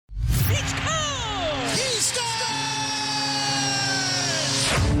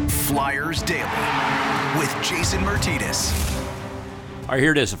Flyers Daily with Jason Martinez. All right,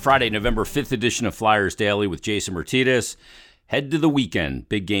 here it is, a Friday, November 5th edition of Flyers Daily with Jason Martinez. Head to the weekend.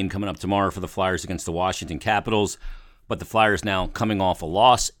 Big game coming up tomorrow for the Flyers against the Washington Capitals. But the Flyers now coming off a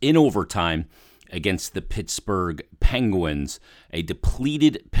loss in overtime against the Pittsburgh Penguins. A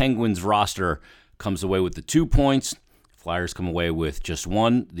depleted Penguins roster comes away with the 2 points. Flyers come away with just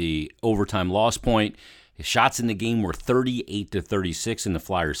one, the overtime loss point. The shots in the game were 38-36 in the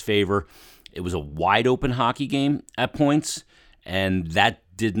Flyers' favor. It was a wide-open hockey game at points, and that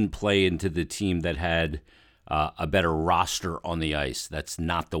didn't play into the team that had a better roster on the ice. That's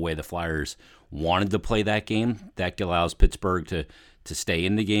not the way the Flyers wanted to play that game. That allows Pittsburgh to stay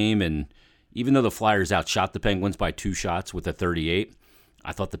in the game, and even though the Flyers outshot the Penguins by 2 shots with a 38,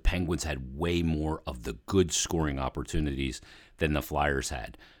 I thought the Penguins had way more of the good scoring opportunities than the Flyers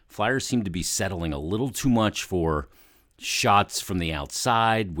had. Flyers seemed to be settling a little too much for shots from the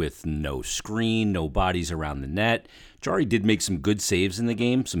outside with no screen, no bodies around the net. Jarry did make some good saves in the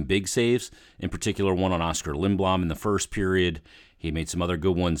game, some big saves, in particular one on Oscar Lindblom in the first period. He made some other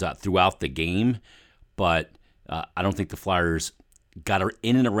good ones throughout the game, but I don't think the Flyers got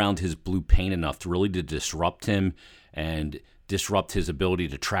in and around his blue paint enough to really to disrupt him and disrupt his ability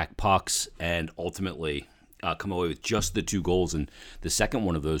to track pucks and ultimately come away with just the 2 goals. And the second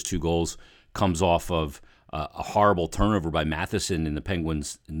one of those 2 goals comes off of a horrible turnover by Matheson in the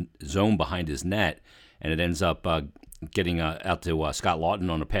Penguins' zone behind his net, and it ends up getting out to Scott Lawton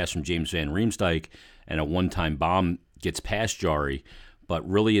on a pass from James Van Riemsdyk, and a one-time bomb gets past Jarry. But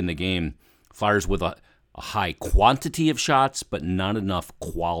really in the game, Flyers with a high quantity of shots, but not enough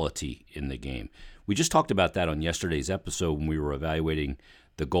quality in the game. We just talked about that on yesterday's episode when we were evaluating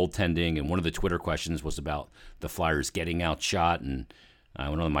the goaltending, and one of the Twitter questions was about the Flyers getting outshot, and I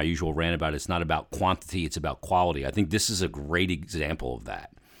went on my usual rant about it's not about quantity, it's about quality. I think this is a great example of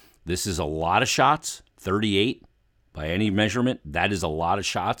that. This is a lot of shots, 38 by any measurement. That is a lot of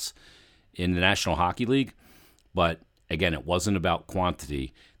shots in the National Hockey League, but again, it wasn't about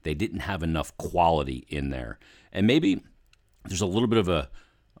quantity. They didn't have enough quality in there. And maybe there's a little bit of a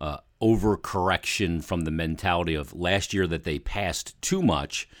overcorrection from the mentality of last year that they passed too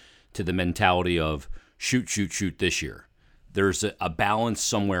much to the mentality of shoot, shoot, shoot this year. There's a balance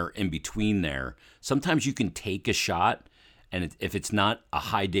somewhere in between there. Sometimes you can take a shot, and if it's not a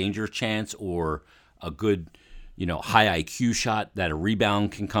high danger chance or a good, high IQ shot that a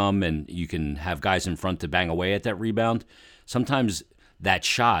rebound can come and you can have guys in front to bang away at that rebound, sometimes that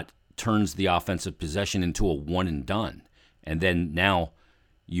shot turns the offensive possession into a one and done. And then now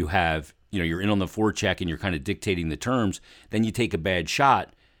you have, you're in on the forecheck and you're kind of dictating the terms. Then you take a bad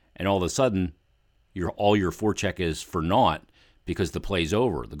shot, and all of a sudden, all your forecheck is for naught because the play's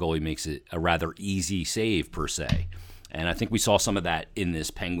over. The goalie makes it a rather easy save, per se. And I think we saw some of that in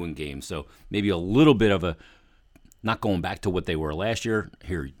this Penguin game. So maybe a little bit of not going back to what they were last year.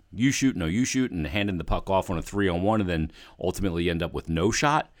 Here, you shoot, no, you shoot, and handing the puck off on a 3-on-1, and then ultimately end up with no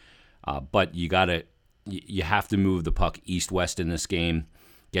shot. But you have to move the puck east-west in this game.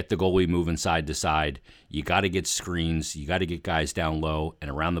 Get the goalie moving side to side. You got to get screens. You got to get guys down low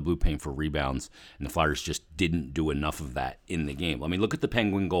and around the blue paint for rebounds. And the Flyers just didn't do enough of that in the game. Look at the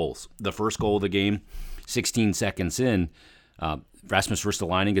Penguin goals. The first goal of the game, 16 seconds in, Rasmus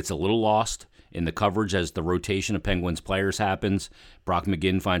Ristolainen gets a little lost in the coverage as the rotation of Penguins players happens. Brock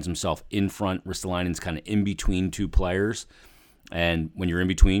McGinn finds himself in front. Ristolainen's kind of in between 2 players. And when you're in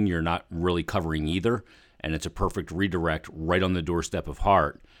between, you're not really covering either. And it's a perfect redirect right on the doorstep of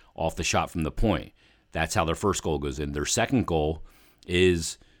Hart off the shot from the point. That's how their first goal goes in. Their second goal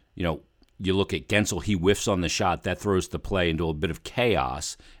is, you look at Gensel, he whiffs on the shot. That throws the play into a bit of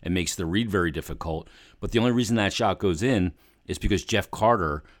chaos and makes the read very difficult. But the only reason that shot goes in is because Jeff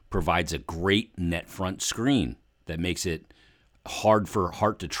Carter provides a great net front screen that makes it hard for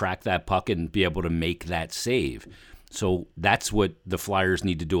Hart to track that puck and be able to make that save. So that's what the Flyers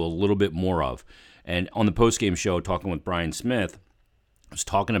need to do a little bit more of. And on the postgame show, talking with Brian Smith, I was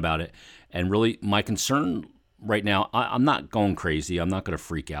talking about it. And really, my concern right now, I'm not going crazy. I'm not going to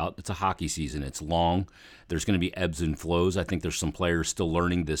freak out. It's a hockey season. It's long. There's going to be ebbs and flows. I think there's some players still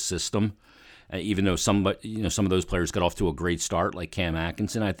learning this system. Even though some of those players got off to a great start, like Cam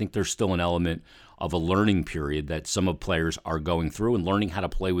Atkinson, I think there's still an element of a learning period that some of players are going through and learning how to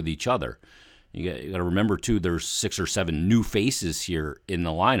play with each other. You got to remember, too, there's 6 or 7 new faces here in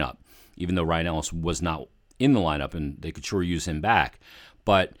the lineup, even though Ryan Ellis was not in the lineup, and they could sure use him back.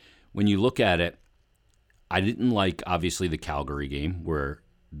 But when you look at it, I didn't like, obviously, the Calgary game where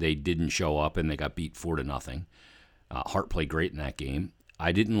they didn't show up and they got beat 4-0. Hart played great in that game.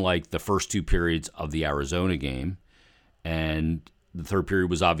 I didn't like the first 2 periods of the Arizona game. And the third period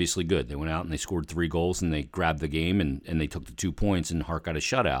was obviously good. They went out and they scored 3 goals and they grabbed the game and they took the 2 points and Hart got a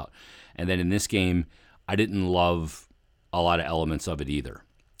shutout. And then in this game, I didn't love a lot of elements of it either.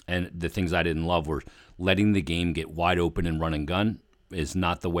 And the things I didn't love were letting the game get wide open and run and gun is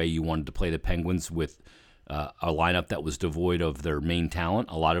not the way you wanted to play the Penguins with a lineup that was devoid of their main talent,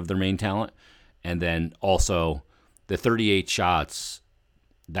 a lot of their main talent. And then also the 38 shots,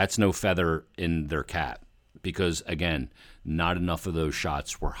 that's no feather in their cap because, again, not enough of those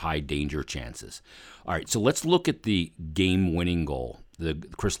shots were high danger chances. All right, so let's look at the game-winning goal, the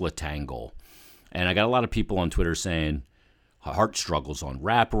Chris Letang goal. And I got a lot of people on Twitter saying Hart struggles on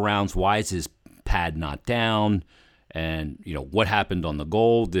wraparounds. Why is his pad not down? And, what happened on the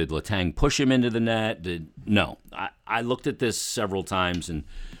goal? Did Letang push him into the net? No. I looked at this several times, and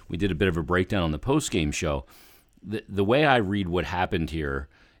we did a bit of a breakdown on the post-game show. The way I read what happened here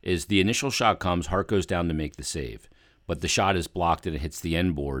is the initial shot comes, Hart goes down to make the save. But the shot is blocked and it hits the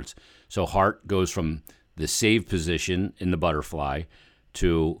end boards. So Hart goes from the save position in the butterfly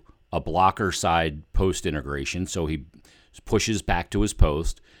to a blocker side post integration. So he pushes back to his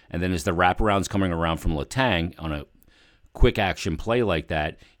post. And then as the wraparound's coming around from Letang on a quick action play like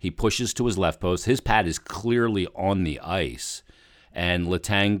that, he pushes to his left post. His pad is clearly on the ice. And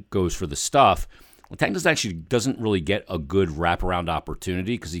Letang goes for the stuff. Letang doesn't really get a good wraparound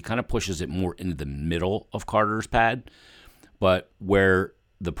opportunity because he kind of pushes it more into the middle of Carter's pad. But where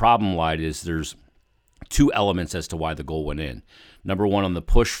the problem lied is there's 2 elements as to why the goal went in. Number one, on the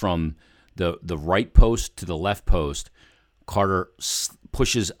push from the right post to the left post, Carter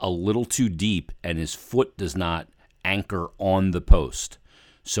pushes a little too deep and his foot does not anchor on the post.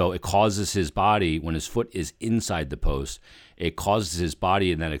 So it causes his body, when his foot is inside the post, it causes his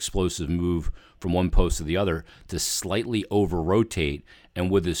body in that explosive move from one post to the other to slightly over-rotate.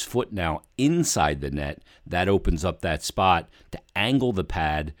 And with his foot now inside the net, that opens up that spot to angle the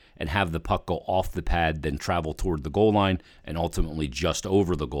pad and have the puck go off the pad, then travel toward the goal line and ultimately just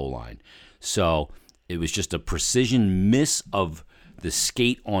over the goal line. So it was just a precision miss of the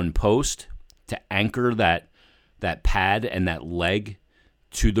skate on post to anchor that pad and that leg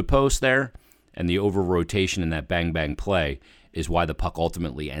to the post there, and the over-rotation in that bang-bang play is why the puck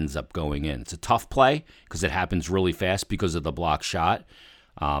ultimately ends up going in. It's a tough play because it happens really fast because of the block shot,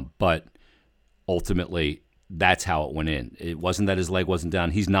 but ultimately that's how it went in. It wasn't that his leg wasn't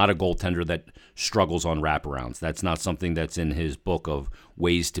down. He's not a goaltender that struggles on wraparounds. That's not something that's in his book of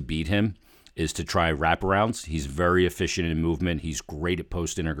ways to beat him, is to try wraparounds. He's very efficient in movement. He's great at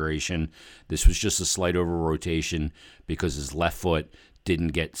post integration. This was just a slight over-rotation because his left foot didn't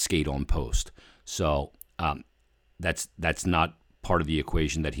get skate on post. So that's not part of the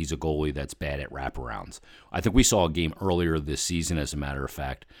equation that he's a goalie that's bad at wraparounds. I think we saw a game earlier this season, as a matter of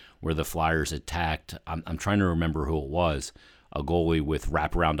fact, where the Flyers attacked, I'm trying to remember who it was, a goalie with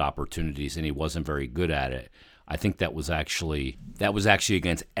wraparound opportunities, and he wasn't very good at it. I think that was actually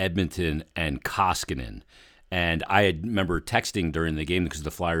against Edmonton and Koskinen. And I remember texting during the game because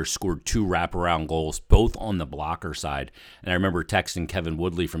the Flyers scored 2 wraparound goals, both on the blocker side. And I remember texting Kevin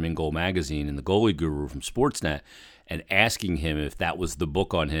Woodley from In Goal Magazine and the Goalie Guru from Sportsnet and asking him if that was the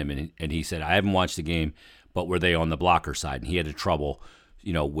book on him. And he said, I haven't watched the game, but were they on the blocker side? And he had a trouble,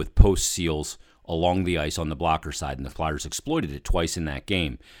 with post seals along the ice on the blocker side, and the Flyers exploited it twice in that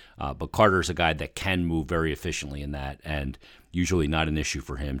game. But Carter's a guy that can move very efficiently in that, and usually not an issue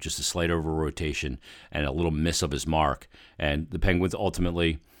for him, just a slight over-rotation and a little miss of his mark. And the Penguins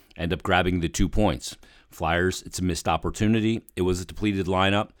ultimately end up grabbing the 2 points. Flyers, it's a missed opportunity. It was a depleted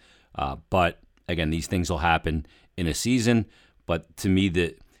lineup, but again, these things will happen in a season. But to me,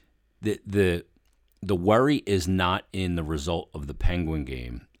 the worry is not in the result of the Penguin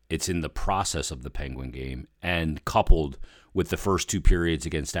game. It's in the process of the Penguin game, and coupled with the first 2 periods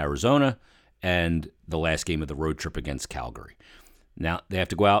against Arizona and the last game of the road trip against Calgary. Now they have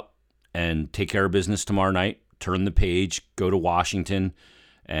to go out and take care of business tomorrow night, turn the page, go to Washington,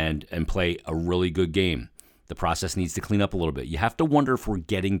 and play a really good game. The process needs to clean up a little bit. You have to wonder if we're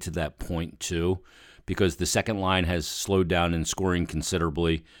getting to that point too, because the second line has slowed down in scoring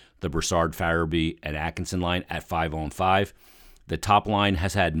considerably. The Brassard, Farabee, and Atkinson line at 5-on-5. The top line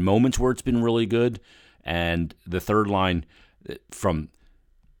has had moments where it's been really good, and the third line, from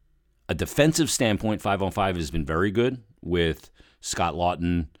a defensive standpoint, 5-on-5 has been very good with Scott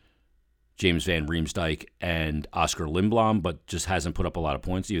Laughton, James Van Riemsdyk, and Oscar Lindblom, but just hasn't put up a lot of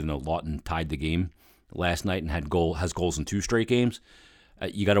points, even though Laughton tied the game last night and has goals in 2 straight games.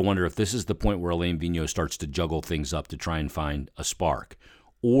 You got to wonder if this is the point where Alain Vigneault starts to juggle things up to try and find a spark.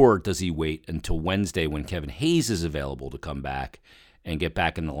 Or does he wait until Wednesday when Kevin Hayes is available to come back and get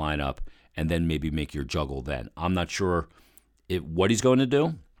back in the lineup and then maybe make your juggle then? I'm not sure what he's going to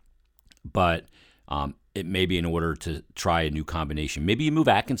do, but it may be in order to try a new combination. Maybe you move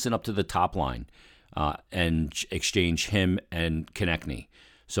Atkinson up to the top line and exchange him and Konechny.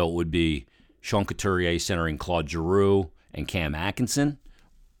 So it would be Sean Couturier centering Claude Giroux and Cam Atkinson.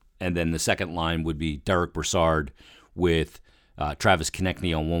 And then the second line would be Derek Brassard with Travis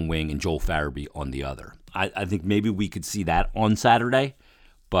Konechny on one wing and Joel Farabee on the other. I think maybe we could see that on Saturday.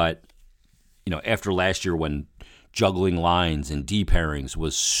 But, after last year when juggling lines and D pairings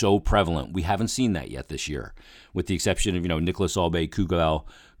was so prevalent, we haven't seen that yet this year, with the exception of, Nicolas Aube-Kubel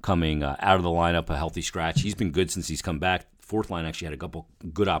coming out of the lineup, a healthy scratch. He's been good since he's come back. Fourth line actually had a couple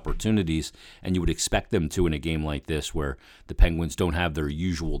good opportunities, and you would expect them to in a game like this where the Penguins don't have their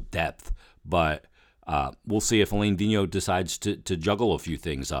usual depth. But we'll see if Alain Vigneault decides to juggle a few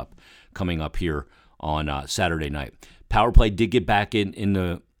things up coming up here on Saturday night. Power play did get back in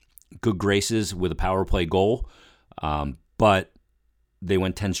the good graces with a power play goal, but they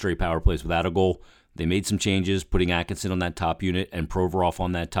went 10 straight power plays without a goal. They made some changes, putting Atkinson on that top unit and Provorov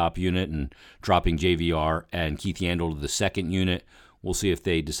on that top unit and dropping JVR and Keith Yandle to the second unit. We'll see if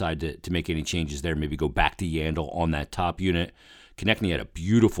they decide to make any changes there, maybe go back to Yandle on that top unit. Konechny had a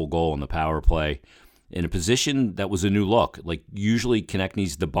beautiful goal on the power play in a position that was a new look. Like, usually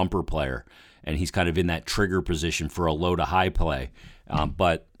Konechny's the bumper player, and he's kind of in that trigger position for a low to high play.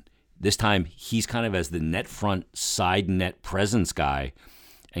 But this time he's kind of as the net front side net presence guy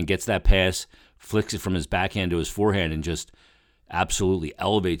and gets that pass, flicks it from his backhand to his forehand, and just absolutely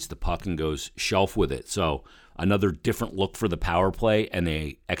elevates the puck and goes shelf with it. So another different look for the power play, and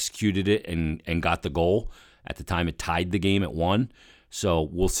they executed it and got the goal. At the time, it tied the game at 1. So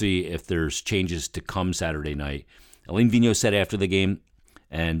we'll see if there's changes to come Saturday night. Alain Vigneault said after the game,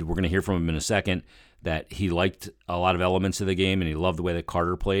 and we're going to hear from him in a second, that he liked a lot of elements of the game and he loved the way that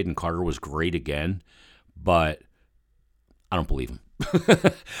Carter played, and Carter was great again. But I don't believe him.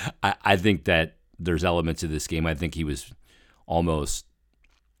 I think that there's elements of this game. I think he was almost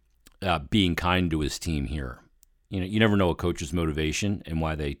being kind to his team here. You never know a coach's motivation and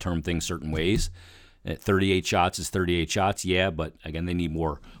why they term things certain ways. 38 shots is 38 shots, yeah, but again, they need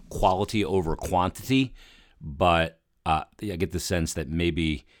more quality over quantity. But I get the sense that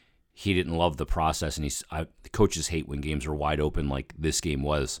maybe he didn't love the process, and the coaches hate when games are wide open like this game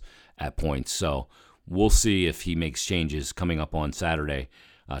was at points. So we'll see if he makes changes coming up on Saturday,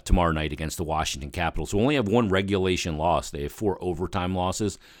 tomorrow night against the Washington Capitals, who only have 1 regulation loss. They have 4 overtime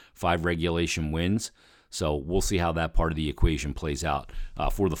losses, 5 regulation wins. So we'll see how that part of the equation plays out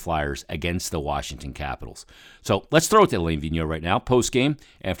for the Flyers against the Washington Capitals. So let's throw it to Alain Vigneault right now, post-game,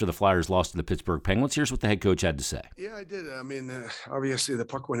 after the Flyers lost to the Pittsburgh Penguins. Here's what the head coach had to say. Yeah, I did. I mean, obviously the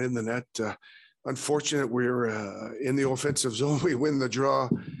puck went in the net. Unfortunate we were in the offensive zone. We win the draw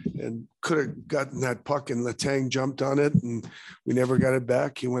and could have gotten that puck, and Letang jumped on it, and we never got it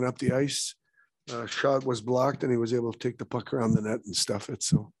back. He went up the ice. Shot was blocked, and he was able to take the puck around the net and stuff it.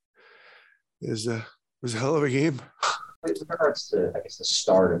 So it was a hell of a game. With regards to, I guess, the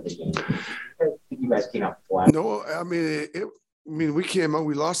start of the game, you guys came out flat. No, I mean, we came out,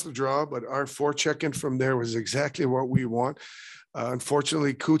 we lost the draw, but our forechecking from there was exactly what we want.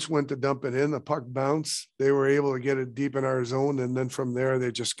 Unfortunately, Coots went to dump it in. The puck bounced. They were able to get it deep in our zone, and then from there,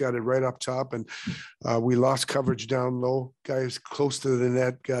 they just got it right up top, and we lost coverage down low. Guys close to the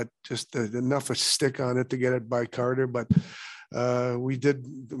net got just enough of stick on it to get it by Carter, but we did.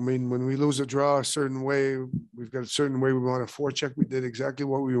 I mean, when we lose a draw a certain way, we've got a certain way we want to forecheck. We did exactly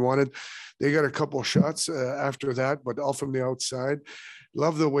what we wanted. They got a couple shots after that, but all from the outside.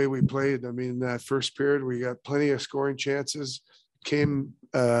 Love the way we played. I mean, that first period, we got plenty of scoring chances. Came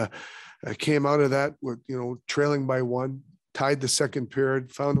out of that with, trailing by 1, tied the second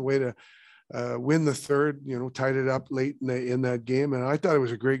period, found a way to win the third, tied it up late in that game. And I thought it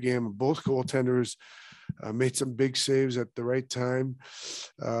was a great game. Both goaltenders made some big saves at the right time.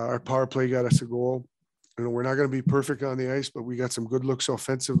 Our power play got us a goal. We're not going to be perfect on the ice, but we got some good looks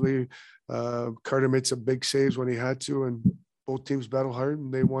offensively. Carter made some big saves when he had to, and both teams battled hard,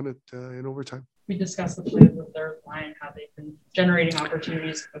 and they won it in overtime. We discussed the play with their line, how they've been generating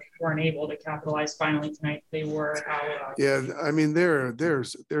opportunities but weren't able to capitalize. Finally tonight, they were. Yeah, I mean, their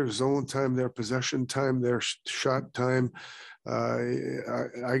zone time, their possession time, their shot time.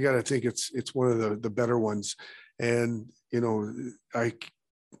 I gotta think it's one of the better ones, and I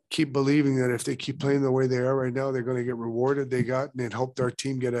keep believing that if they keep playing the way they are right now, they're going to get rewarded. And it helped our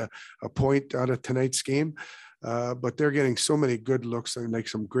team get a point out of tonight's game. But they're getting so many good looks and like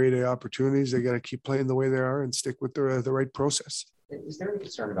some great opportunities. They got to keep playing the way they are and stick with the right process. Is there any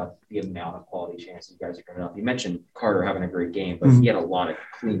concern about the amount of quality chances you guys are giving up? You mentioned Carter having a great game, but he had a lot of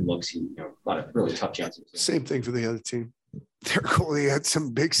clean looks. A lot of really tough chances. Same thing for the other team. their goalie had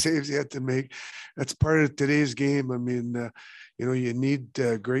some big saves he had to make. That's part of today's game. I mean, you need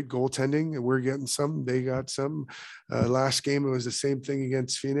great goaltending, and we're getting some. They got some. Last game, it was the same thing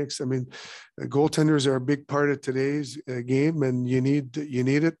against Phoenix. I mean, goaltenders are a big part of today's game, and you need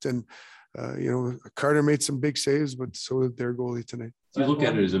it. And Carter made some big saves, but so did their goalie tonight. Do you look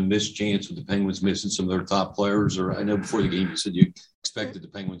at it as a missed chance with the Penguins missing some of their top players? Or I know before the game you said you expected the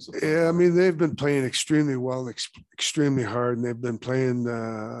Penguins to play. Yeah, I mean, they've been playing extremely well, extremely hard, and they've been playing,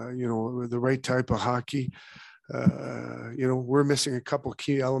 the right type of hockey. We're missing a couple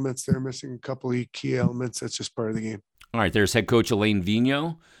key elements. They're missing a couple of key elements. That's just part of the game. All right, there's head coach Alain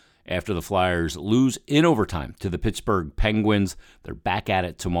Vigneault. After the Flyers lose in overtime to the Pittsburgh Penguins, they're back at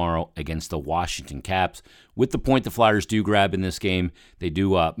it tomorrow against the Washington Caps. With the point the Flyers do grab in this game, they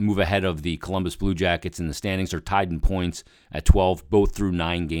do move ahead of the Columbus Blue Jackets in the standings. They're tied in points at 12, both through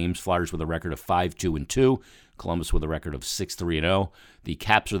 9 games. Flyers with a record of 5-2-2. Columbus with a record of 6-3-0. The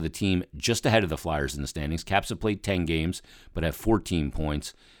Caps are the team just ahead of the Flyers in the standings. Caps have played 10 games, but have 14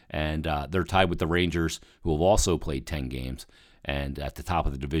 points. And they're tied with the Rangers, who have also played 10 games. And at the top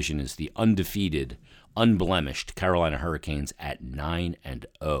of the division is the undefeated, unblemished Carolina Hurricanes at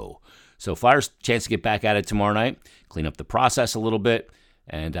 9-0. So Flyers chance to get back at it tomorrow night, clean up the process a little bit,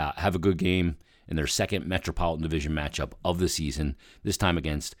 and have a good game in their second Metropolitan Division matchup of the season, this time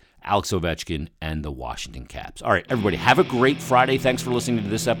against Alex Ovechkin and the Washington Caps. All right, everybody, have a great Friday. Thanks for listening to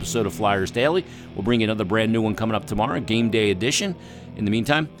this episode of Flyers Daily. We'll bring you another brand new one coming up tomorrow, Game Day edition. In the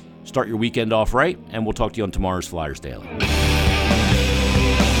meantime, start your weekend off right, and we'll talk to you on tomorrow's Flyers Daily.